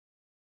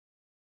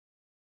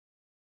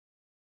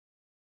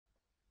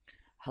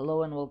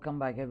Hello and welcome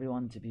back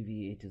everyone to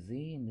VBA to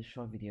Z. In this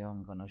short video,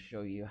 I'm going to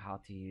show you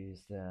how to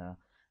use the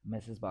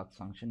message box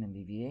function in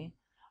VBA.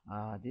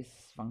 This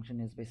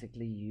function is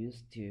basically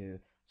used to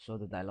show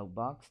the dialog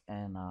box,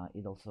 and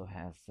it also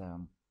has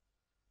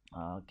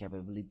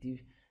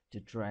capability to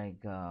track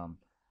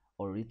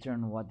or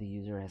return what the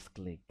user has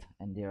clicked.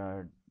 And there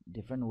are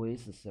different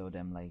ways to show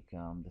them, like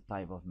the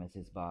type of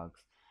message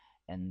box,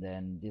 and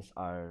then these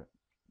are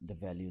the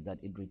value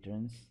that it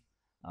returns.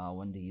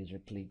 When the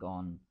user click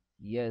on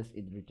yes,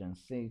 it returns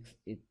 6.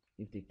 If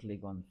they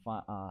click on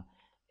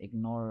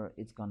ignore,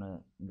 it's gonna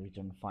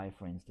return 5,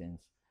 for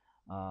instance,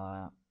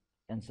 uh,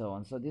 and so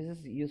on. So this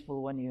is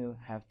useful when you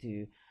have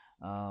to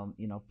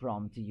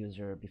prompt the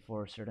user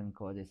before certain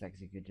code is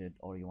executed,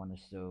 or you want to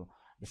show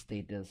the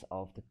status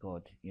of the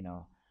code,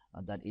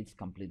 that it's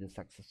completed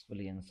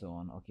successfully and so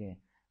on. Okay,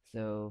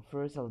 so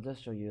first I'll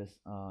just show you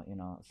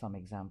some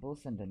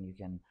examples, and then you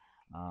can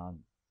uh,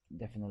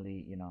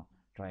 definitely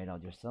try it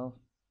out yourself.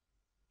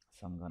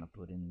 So I'm gonna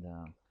put in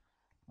the,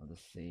 I'll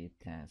just say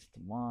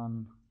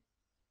test1,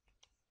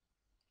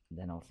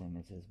 then I'll say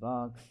message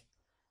box.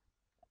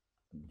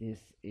 This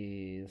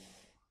is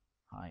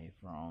hi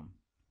from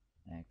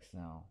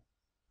Excel,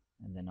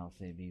 and then I'll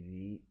say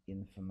VB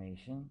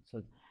information.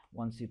 So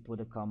once you put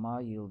a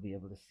comma, you'll be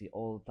able to see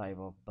all type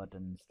of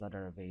buttons that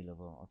are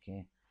available.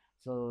 Okay,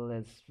 so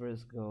let's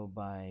first go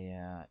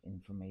by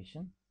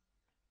information,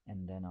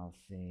 and then I'll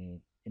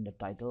say in the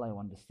title I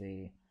want to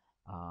say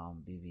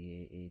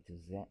VBA A to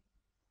Z.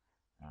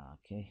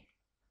 Okay,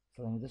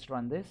 so let me just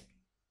run this.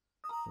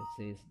 So it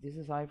says this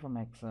is I from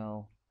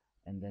Excel,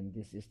 and then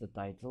this is the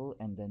title,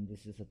 and then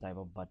this is the type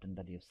of button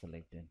that you've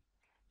selected.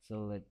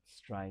 So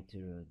let's try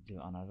to do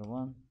another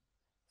one.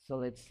 So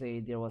let's say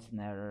there was an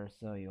error,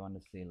 so you want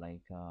to say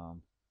like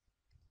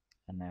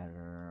an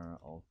error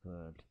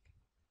occurred,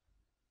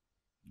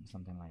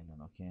 something like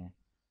that. Okay,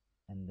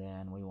 and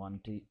then we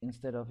want to,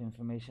 instead of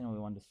information, we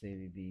want to say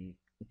maybe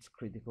it's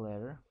critical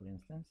error, for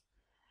instance.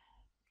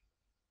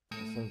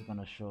 So it's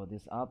gonna show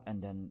this up,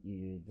 and then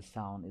the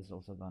sound is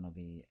also gonna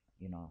be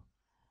the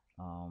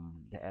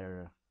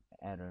error,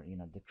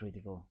 the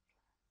critical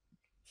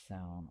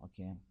sound.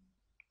 Okay,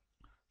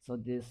 so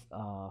this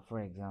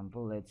for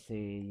example, let's say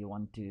you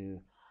want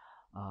to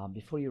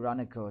before you run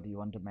a code, you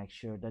want to make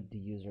sure that the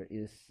user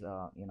is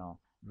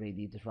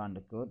ready to run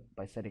the code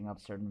by setting up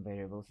certain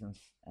variables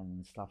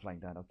and stuff like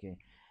that. Okay,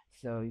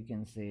 so you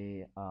can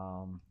say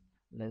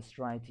let's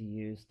try to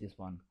use this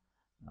one,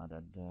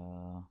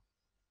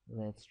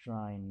 let's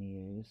try and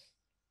use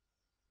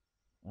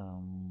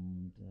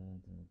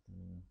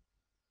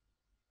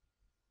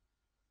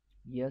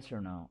yes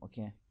or no.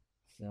 Okay,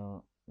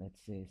 so let's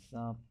say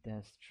sub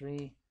test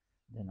 3,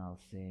 then I'll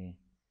say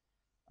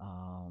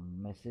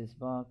message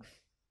box,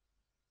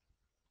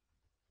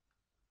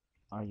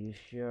 are you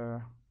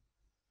sure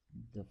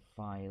the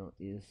file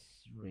is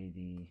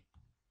ready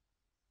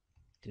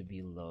to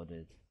be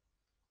loaded,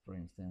 for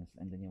instance,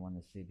 and then you want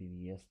to say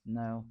yes,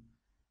 no,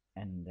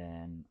 and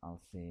then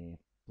I'll say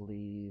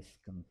please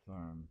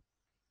confirm.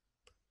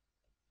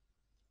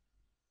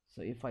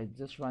 So if I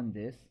just run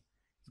this,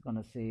 it's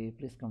gonna say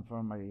please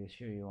confirm, are you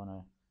sure you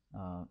wanna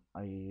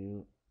are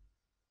you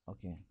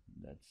okay,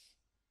 that's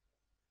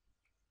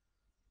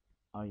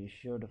are you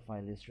sure the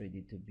file is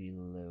ready to be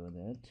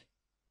loaded,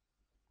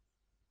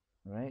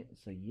 right?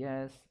 So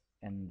yes,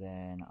 and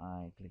then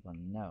I click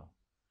on no.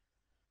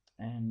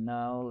 And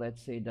now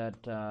let's say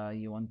that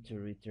you want to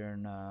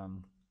return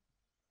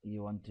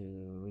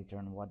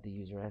what the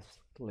user has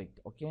clicked.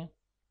 Okay,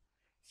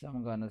 so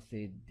I'm gonna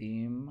say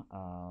dim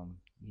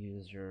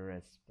user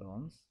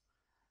response,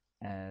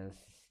 as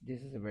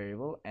this is a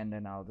variable, and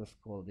then I'll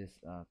just call this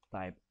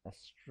type a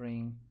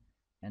string,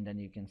 and then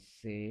you can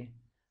say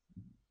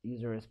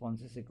user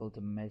response is equal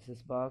to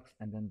message box,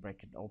 and then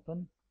bracket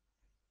open,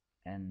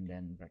 and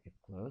then bracket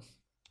close,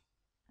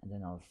 and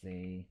then I'll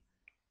say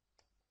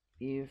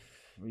if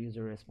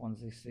user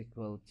response is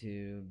equal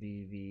to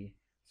VB,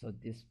 so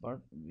this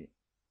part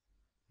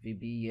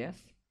VB yes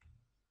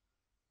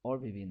or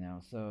VB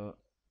no. So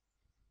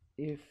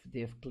if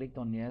they've clicked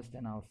on yes,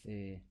 then I'll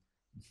say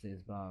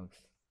message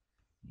box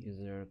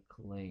user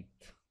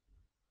clicked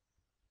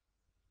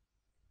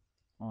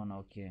on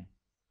okay.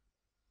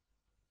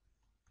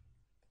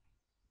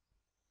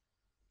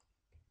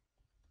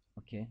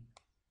 Okay,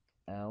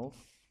 else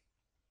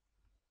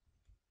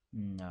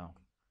no.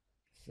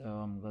 So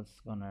I'm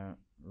just gonna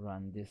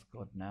run this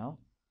code now.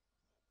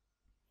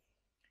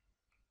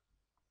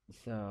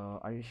 So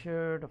are you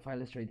sure the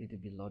file is ready to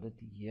be loaded?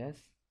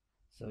 Yes.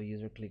 So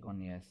user click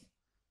on yes.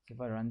 So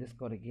if I run this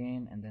code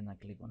again and then I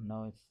click on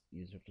no, it's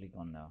user click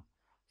on no.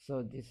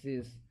 So this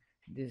is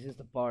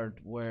the part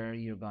where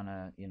you're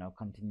gonna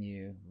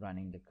continue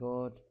running the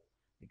code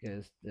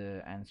because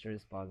the answer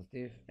is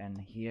positive, and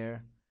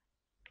here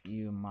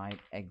you might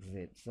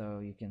exit. So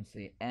you can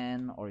say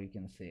N or you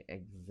can say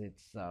exit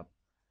sub.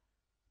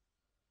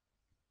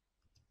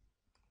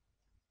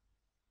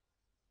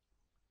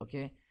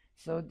 Okay,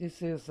 so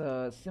this is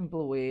a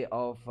simple way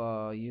of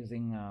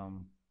using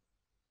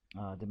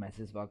the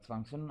message box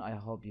function. I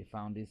hope you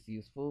found this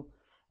useful.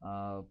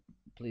 uh,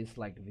 please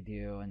like the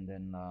video, and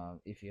then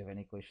if you have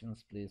any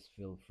questions, please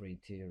feel free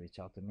to reach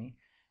out to me.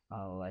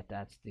 I'll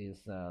attach this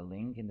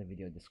link in the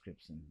video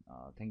description.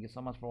 Thank you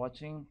so much for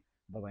watching.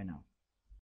 Bye bye now.